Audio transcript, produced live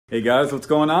Hey guys, what's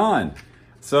going on?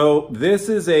 So this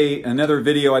is another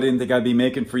video I didn't think I'd be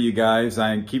making for you guys.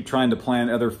 I keep trying to plan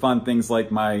other fun things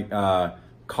like my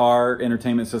car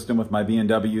entertainment system with my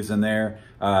BMWs in there,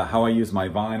 how I use my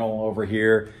vinyl over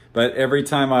here. But every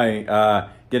time I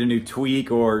get a new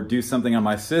tweak or do something on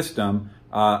my system,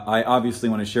 I obviously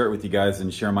want to share it with you guys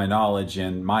and share my knowledge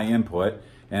and my input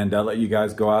and let you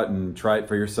guys go out and try it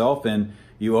for yourself. And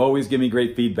you always give me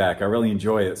great feedback. I really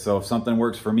enjoy it. So if something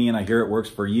works for me and I hear it works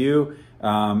for you,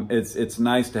 it's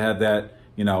nice to have that,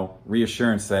 you know,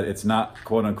 reassurance that it's not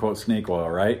quote unquote snake oil,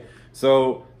 right?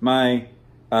 So my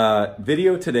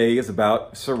video today is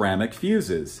about ceramic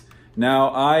fuses.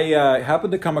 Now I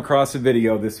happened to come across a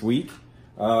video this week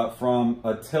from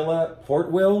Attila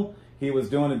Portwill. He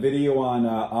was doing a video on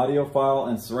audiophile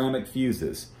and ceramic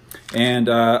fuses. And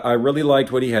I really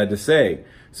liked what he had to say.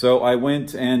 So I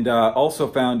went and also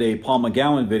found a Paul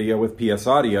McGowan video with PS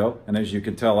Audio. And as you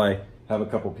can tell, I have a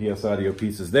couple PS Audio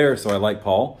pieces there, so I like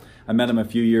Paul. I met him a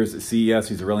few years at CES.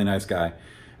 He's a really nice guy.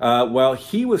 Well,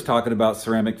 he was talking about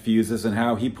ceramic fuses and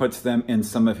how he puts them in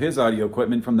some of his audio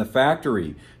equipment from the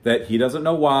factory, that he doesn't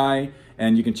know why.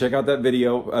 And you can check out that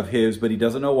video of his, but he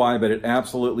doesn't know why, but it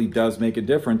absolutely does make a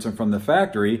difference. And from the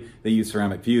factory, they use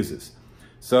ceramic fuses.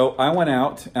 So I went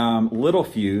out, little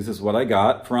fuse is what I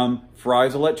got from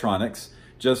Fry's Electronics,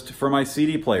 just for my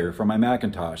CD player, for my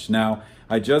Mcintosh. Now,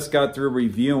 I just got through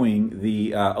reviewing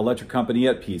the Electric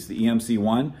Companyette piece, the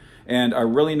EMC1, and I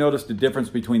really noticed a difference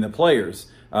between the players.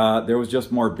 There was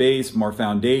just more bass, more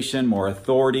foundation, more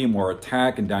authority, more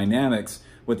attack and dynamics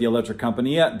with the Electric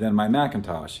Companyette than my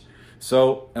Mcintosh.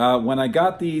 So when I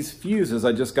got these fuses,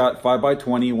 I just got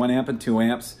 5x20, 1 amp and 2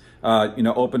 amps, you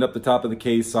know, opened up the top of the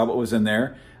case, saw what was in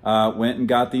there, went and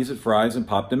got these at Fry's and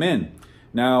popped them in.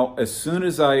 Now, as soon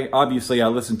as obviously I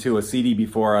listened to a CD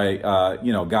before I,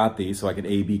 you know, got these so I could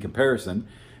A-B comparison.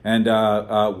 And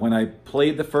when I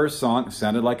played the first song, it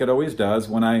sounded like it always does.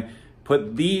 When I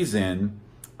put these in,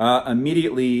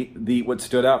 immediately what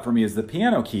stood out for me is the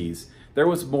piano keys. There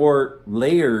was more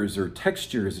layers or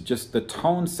textures, just the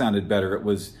tone sounded better. It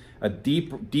was a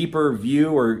deeper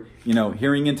view or, you know,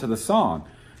 hearing into the song.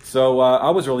 So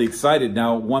I was really excited.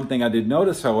 Now, one thing I did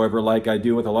notice, however, like I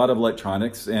do with a lot of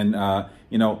electronics and,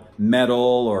 you know,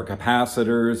 metal or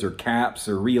capacitors or caps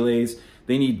or relays,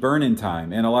 they need burn-in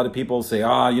time. And a lot of people say,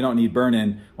 you don't need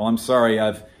burn-in. Well, I'm sorry,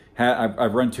 I've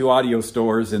run 2 audio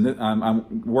stores and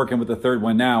I'm working with the 3rd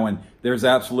one now, and there's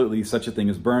absolutely such a thing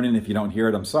as burn-in. If you don't hear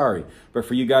it, I'm sorry. But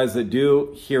for you guys that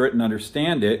do hear it and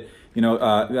understand it, you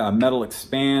know, metal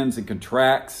expands and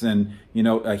contracts and, you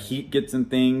know, heat gets in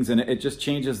things, and it just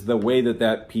changes the way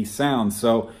that piece sounds.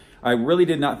 So I really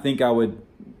did not think I would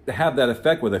have that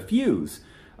effect with a fuse.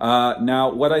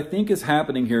 Now, what I think is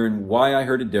happening here and why I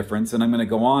heard a difference, and I'm going to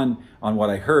go on what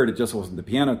I heard, it just wasn't the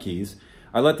piano keys.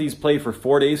 I let these play for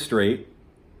 4 days straight,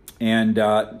 and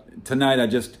tonight I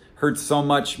just heard so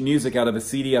much music out of a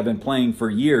CD I've been playing for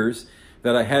years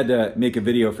that I had to make a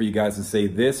video for you guys and say,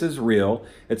 this is real.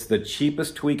 It's the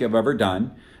cheapest tweak I've ever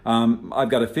done. I've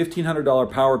got a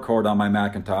 $1,500 power cord on my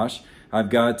Mcintosh.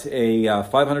 I've got a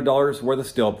 $500 worth of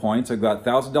still points. I've got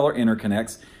 $1,000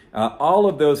 interconnects. All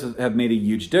of those have made a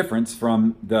huge difference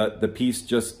from the piece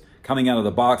just coming out of the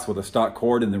box with a stock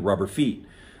cord and the rubber feet.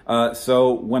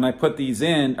 So when I put these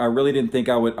in, I really didn't think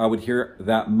I would hear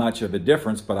that much of a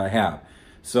difference, but I have.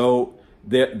 So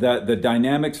the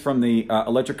dynamics from the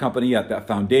Electric Companyette, that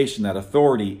foundation, that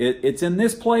authority, it's in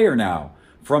this player now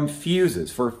from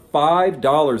fuses. For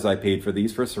 $5 I paid for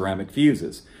these for ceramic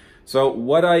fuses. So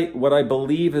what I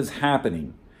believe is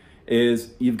happening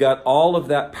is you've got all of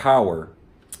that power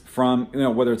from, you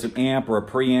know, whether it's an amp or a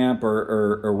preamp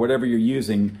or whatever you're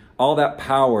using, all that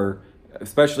power,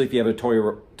 especially if you have a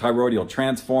toroidal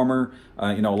transformer,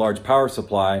 you know, a large power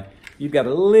supply, you've got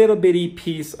a little bitty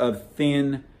piece of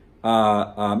thin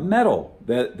metal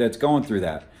that's going through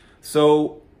that.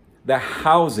 So the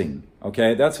housing,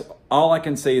 okay, that's all I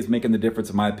can say is making the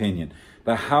difference in my opinion.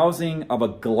 The housing of a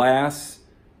glass,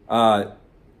 you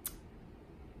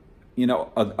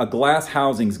know, a glass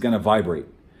housing is going to vibrate.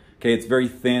 Okay, it's very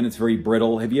thin, it's very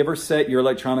brittle. Have you ever set your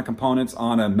electronic components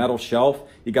on a metal shelf?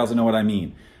 You guys know what I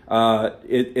mean.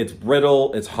 It's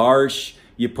brittle, it's harsh.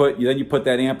 Then you put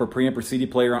that amp or preamp or CD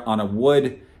player on a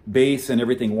wood base and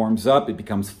everything warms up, it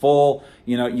becomes full.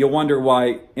 You know, you'll wonder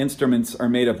why instruments are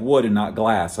made of wood and not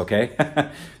glass, okay?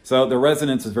 So the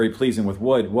resonance is very pleasing with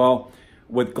wood. Well,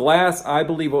 with glass, I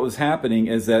believe what was happening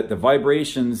is that the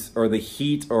vibrations or the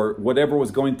heat or whatever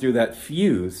was going through that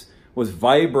fuse was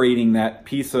vibrating that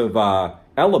piece of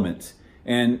element,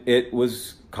 and it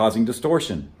was causing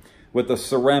distortion. With the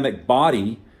ceramic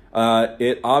body,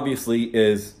 it obviously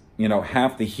is you know,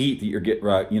 half the heat that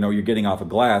you're getting off of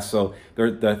glass. So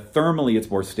thermally it's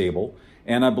more stable.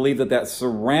 And I believe that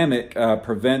ceramic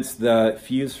prevents the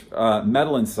fused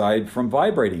metal inside from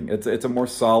vibrating. It's a more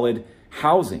solid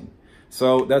housing.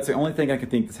 So that's the only thing I can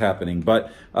think that's happening.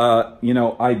 But, you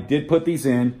know, I did put these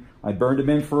in. I burned them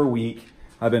in for a week.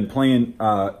 I've been playing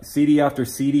CD after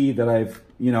CD that I've,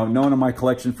 you know, known in my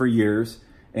collection for years.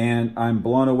 And I'm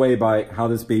blown away by how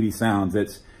this baby sounds.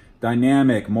 It's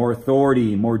dynamic, more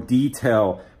authority, more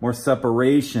detail, more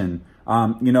separation.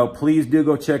 You know, please do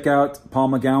go check out Paul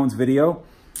McGowan's video.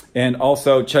 And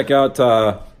also check out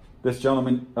this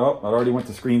gentleman. Oh, I already went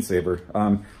to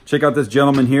screensaver. Check out this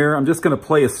gentleman here. I'm just going to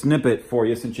play a snippet for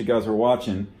you since you guys are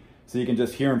watching, so you can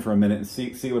just hear him for a minute and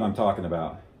see what I'm talking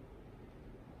about.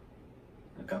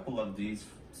 A couple of these,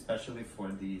 especially for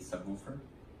the subwoofer.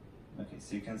 Okay,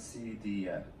 so you can see the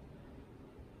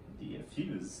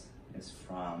fuse is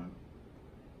from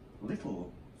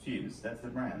Little Fuse. That's the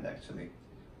brand, actually.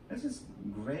 This is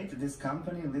great. This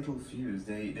company, Little Fuse,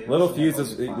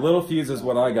 Little Fuse is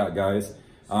what I got, guys.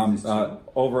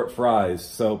 Over at Fry's.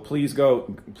 So please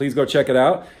go check it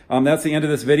out. That's the end of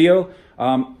this video.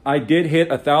 I did hit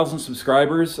 1,000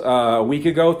 subscribers a week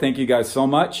ago. Thank you guys so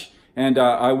much. And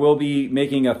I will be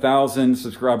making a 1,000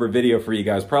 subscriber video for you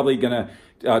guys. Probably gonna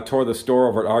tour the store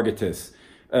over at Argatus.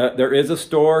 There is a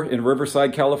store in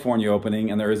Riverside, California opening,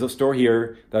 and there is a store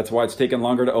here. That's why it's taken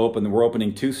longer to open. We're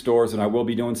opening 2 stores, and I will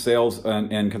be doing sales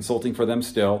and consulting for them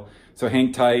still. So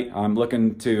hang tight. I'm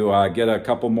looking to get a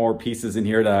couple more pieces in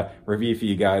here to review for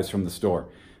you guys from the store.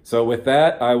 So with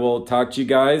that, I will talk to you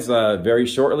guys very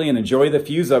shortly, and enjoy the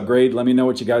fuse upgrade. Let me know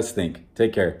what you guys think.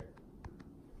 Take care.